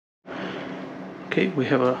Okay, we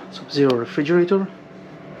have a Sub-Zero refrigerator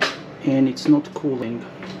and it's not cooling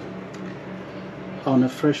on a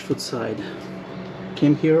fresh food side.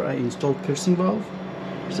 Came here, I installed piercing valve.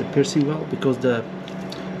 There's a piercing valve because the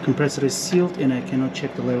compressor is sealed and I cannot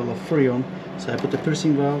check the level of Freon. So I put the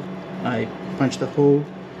piercing valve, I punched the hole,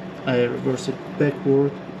 I reversed it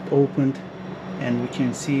backward, it opened, and we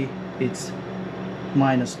can see it's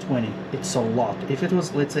 -20. It's a lot. If it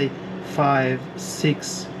was, let's say, 5,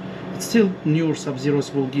 6, it's still newer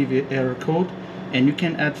Sub-Zeros will give you error code, and you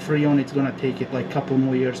can add Freon. It's gonna take it like a couple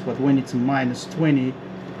more years, but when it's -20,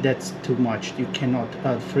 that's too much. You cannot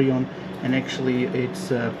add Freon, and actually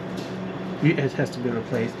it has to be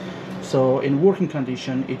replaced. So in working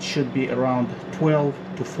condition it should be around 12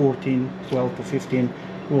 to 14, 12 to 15.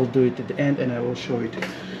 We'll do it at the end and I will show it.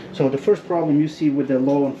 So the first problem you see with the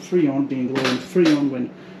low on Freon, being low on Freon, when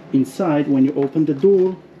inside, when you open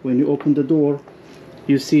the door,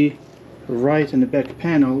 you see right in the back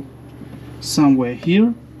panel, somewhere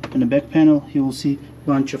here in the back panel, you will see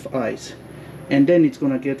bunch of ice, and then it's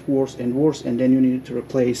gonna get worse and worse, and then you need to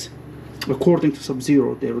replace, according to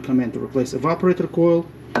Sub-Zero, they recommend to replace evaporator coil,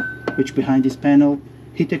 which behind this panel,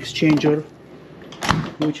 heat exchanger,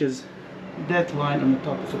 which is that line on the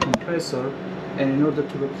top of the compressor, and in order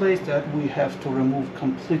to replace that we have to remove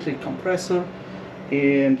completely compressor,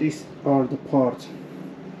 and these are the parts.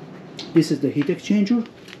 This is the heat exchanger,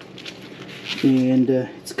 and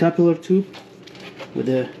it's capillary tube with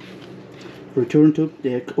a return tube.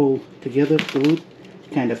 They're all together glued,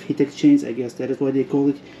 kind of heat exchange, I guess that is why they call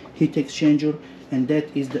it heat exchanger, and that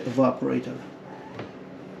is the evaporator.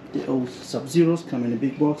 The old Sub-Zeros come in the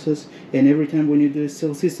big boxes, and every time when you do a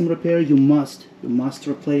cell system repair, you must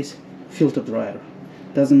replace filter dryer.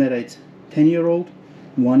 Doesn't matter it's 10-year-old,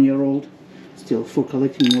 1-year-old, still for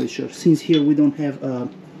collecting moisture. Since here we don't have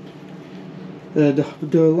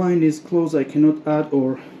the line is closed, I cannot add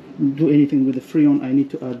or do anything with the Freon. I need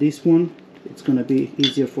to add this one. It's gonna be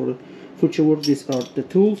easier for future work. These are the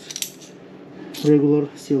tools, regular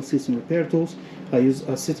seal system repair tools. I use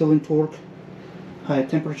acetylene torque. High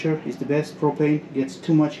temperature is the best. Propane gets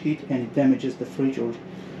too much heat and it damages the fridge.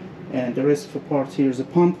 And the rest of the parts, here is a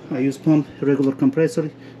pump. I use pump, regular compressor.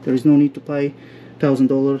 There is no need to pay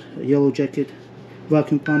 $1,000 Yellow Jacket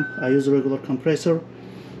vacuum pump. I use a regular compressor,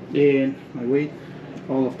 and I wait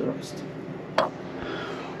all of the rest.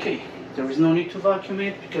 Okay, there is no need to vacuum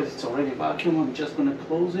it because it's already vacuumed. I'm just gonna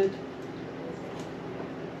close it.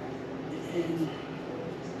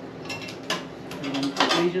 And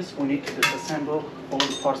pages, we need to disassemble all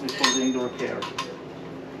the parts before doing the repair.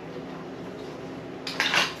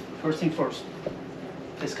 First thing first,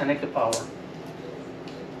 disconnect the power.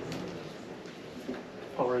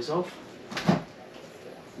 Power is off.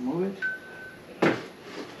 Remove it.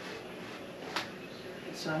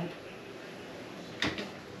 Inside.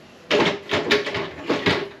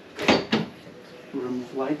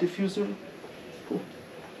 Remove light diffuser. Cool.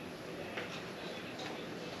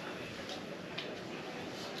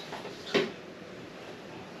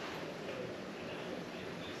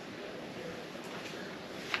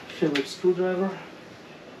 Phillips screwdriver.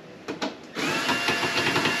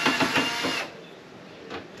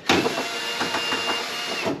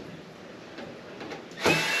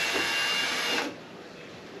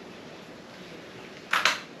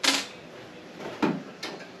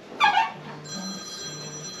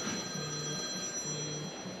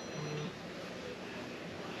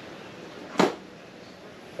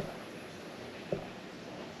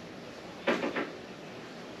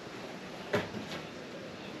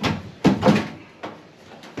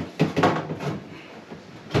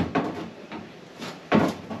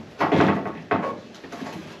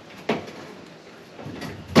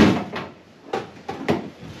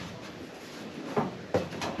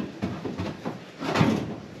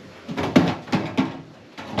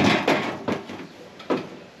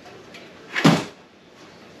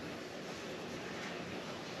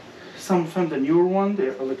 Some from the newer one,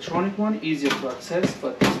 the electronic one, easier to access,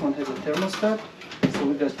 but this one has a thermostat, so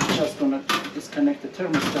we're just gonna disconnect the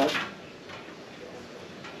thermostat.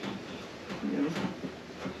 Here,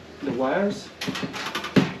 the wires,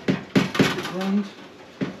 the ground.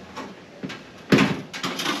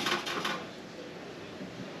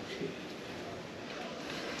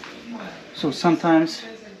 So sometimes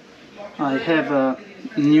I have a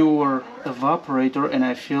newer evaporator and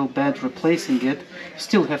I feel bad replacing it.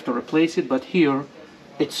 Still have to replace it, but here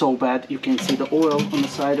it's so bad you can see the oil on the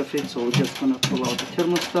side of it, so we're just gonna pull out the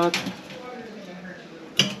thermostat.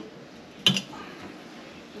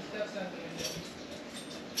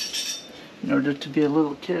 In order to be a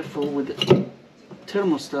little careful with the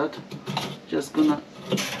thermostat, just gonna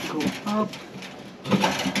go up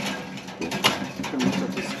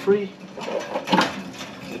free.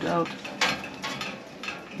 Get out.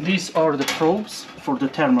 These are the probes for the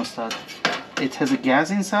thermostat. It has a gas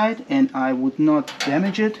inside, and I would not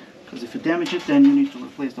damage it, because if you damage it, then you need to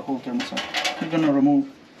replace the whole thermostat. I'm gonna remove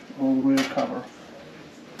the whole rear cover.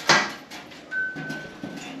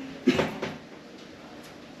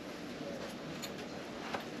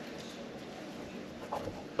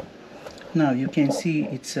 Now you can see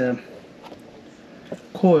it's a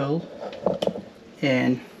coil,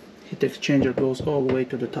 and heat exchanger goes all the way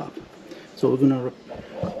to the top. So we're gonna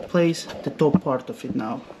replace the top part of it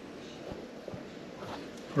now.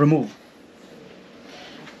 Remove.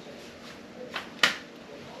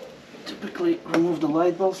 Typically remove the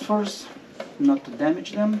light bulbs first, not to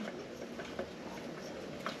damage them.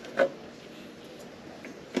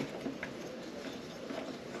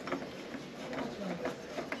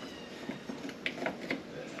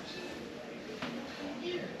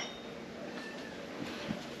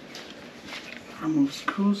 Remove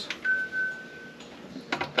screws.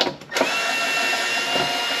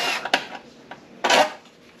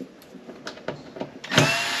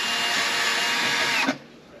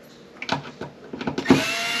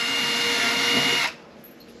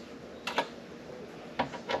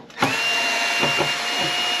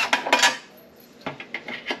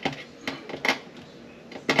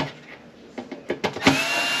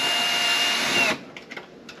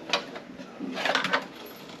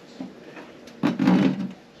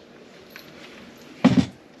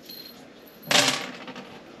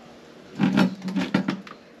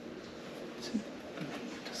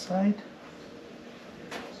 Side.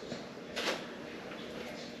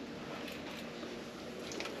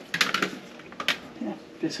 Yeah,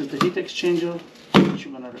 this is the heat exchanger which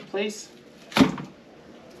you're gonna replace.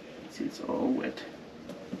 See, it's all wet.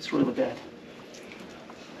 It's really bad.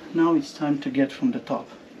 Now it's time to get from the top.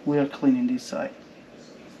 We are cleaning this side.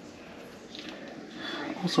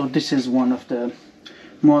 Also, this is one of the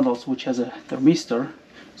models which has a thermistor,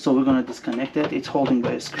 so we're gonna disconnect it. It's holding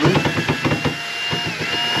by a screw.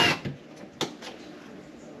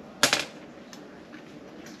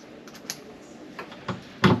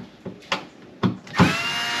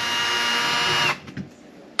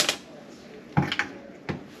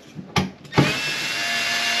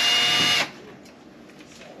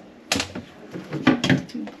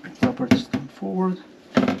 Rubber is going forward.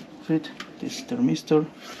 Fit this thermistor,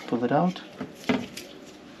 pull it out.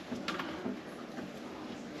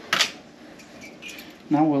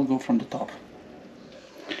 Now we'll go from the top.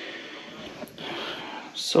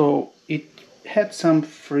 So it had some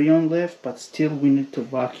Freon left, but still we need to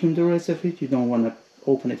vacuum the rest of it. You don't want to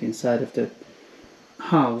open it inside of the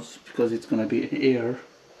house because it's going to be air.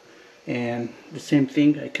 And the same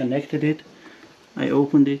thing, I connected it, I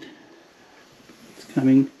opened it. It's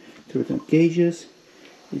coming through the gauges.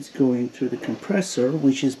 It's going through the compressor,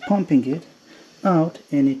 which is pumping it out,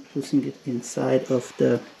 and it's pushing it inside of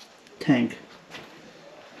the tank.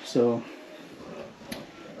 So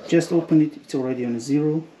just open it, it's already on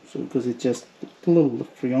 0, so because it's just a little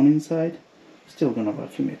Freon inside, still gonna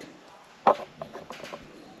vacuum it.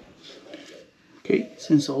 Okay,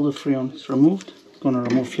 since all the Freon is removed, gonna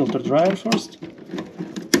remove filter dryer first,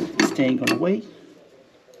 staying on the way.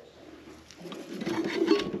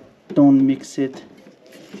 Don't mix it,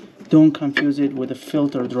 don't confuse it with the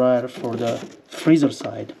filter dryer for the freezer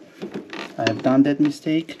side. I have done that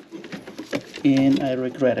mistake and I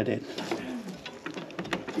regretted it.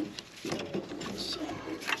 So,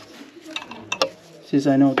 since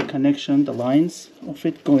I know the connection, the lines of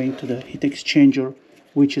it going to the heat exchanger,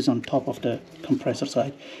 which is on top of the compressor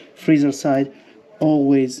side. Freezer side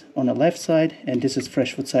always on the left side, and this is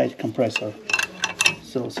fresh food side compressor.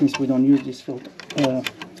 So since we don't use this filter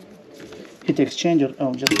heat exchanger,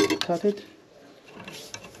 I'll just cut it.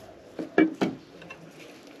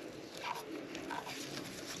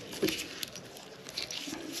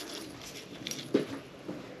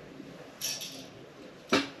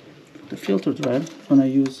 The filter dryer, I'm gonna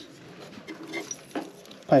use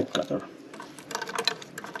pipe cutter.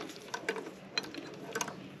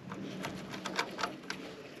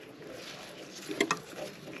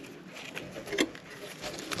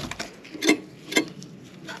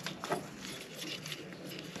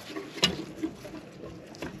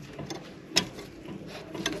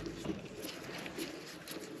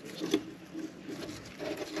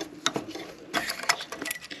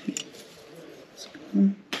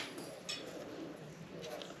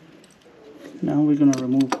 Now we're going to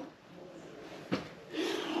remove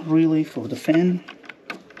relay for the fan.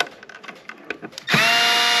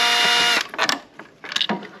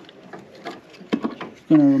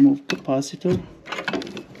 We're going to remove capacitor.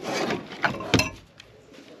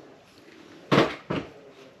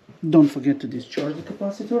 Don't forget to discharge the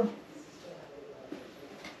capacitor.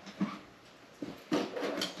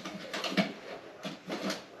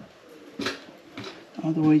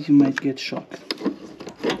 Otherwise you might get shock.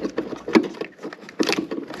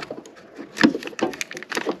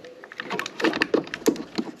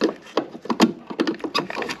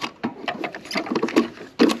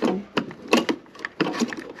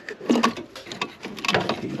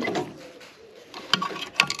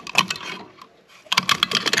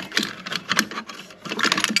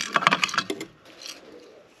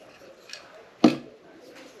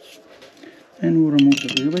 And we'll remove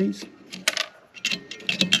the relays.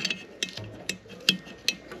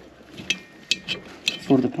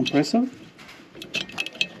 For the compressor.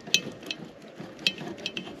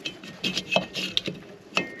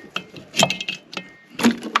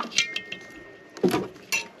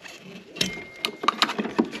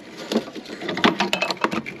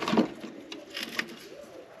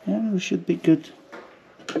 And we should be good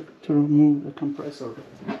to remove the compressor.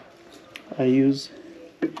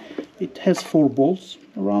 It has 4 bolts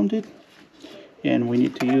around it, and we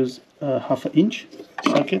need to use a 1/2 inch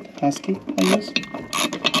socket, ASCII, I use.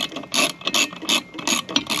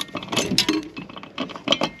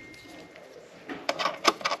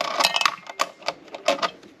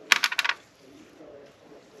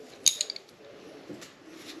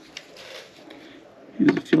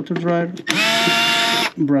 Use a filter dryer,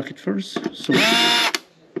 bracket first, so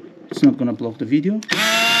it's not gonna block the video.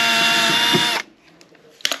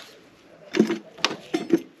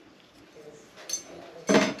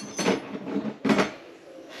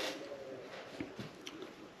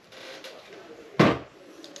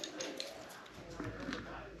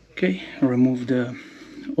 Okay, remove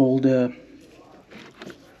all the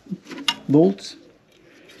bolts.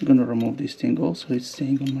 I'm gonna remove this thing also, it's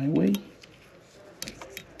staying on my way.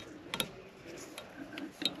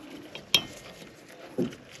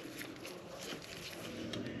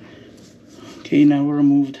 Okay, now we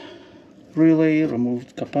removed relay,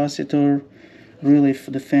 removed capacitor, relay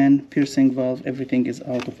for the fan, piercing valve, everything is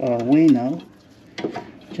out of our way now.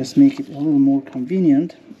 Just make it a little more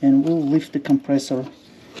convenient, and we'll lift the compressor.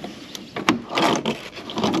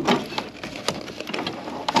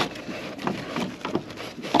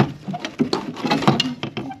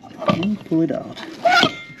 And pull it out.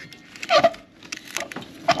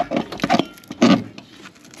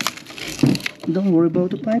 Don't worry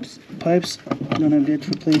about the pipes. Pipes are gonna get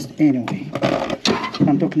replaced anyway.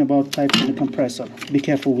 I'm talking about pipes in the compressor. Be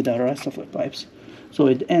careful with the rest of the pipes. So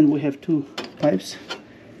at the end we have 2 pipes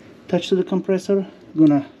attached to the compressor.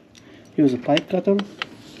 Gonna use a pipe cutter.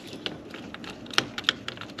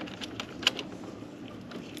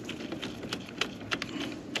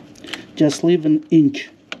 Just leave an inch.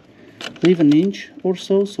 Leave an inch or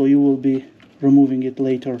so you will be removing it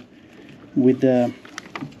later with the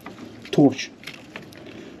torch.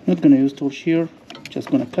 Not gonna use torch here,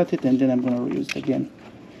 just gonna cut it and then I'm gonna reuse it again.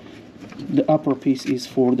 The upper piece is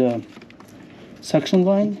for the suction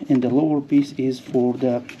line and the lower piece is for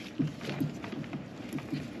the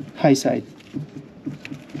high side.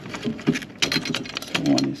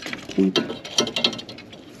 So one is complete.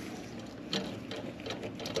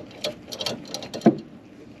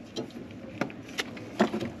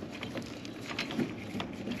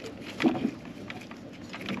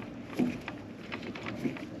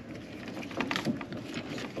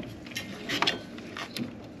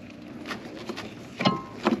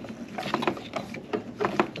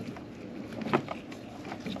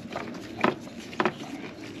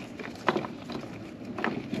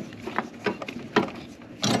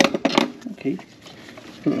 Okay,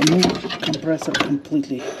 remove the compressor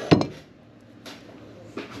completely.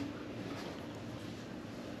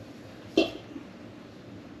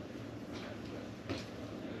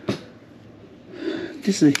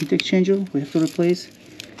 This is a heat exchanger we have to replace.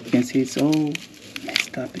 You can see it's all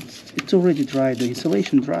messed up. It's already dried. The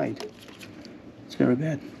insulation dried. It's very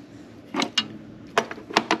bad.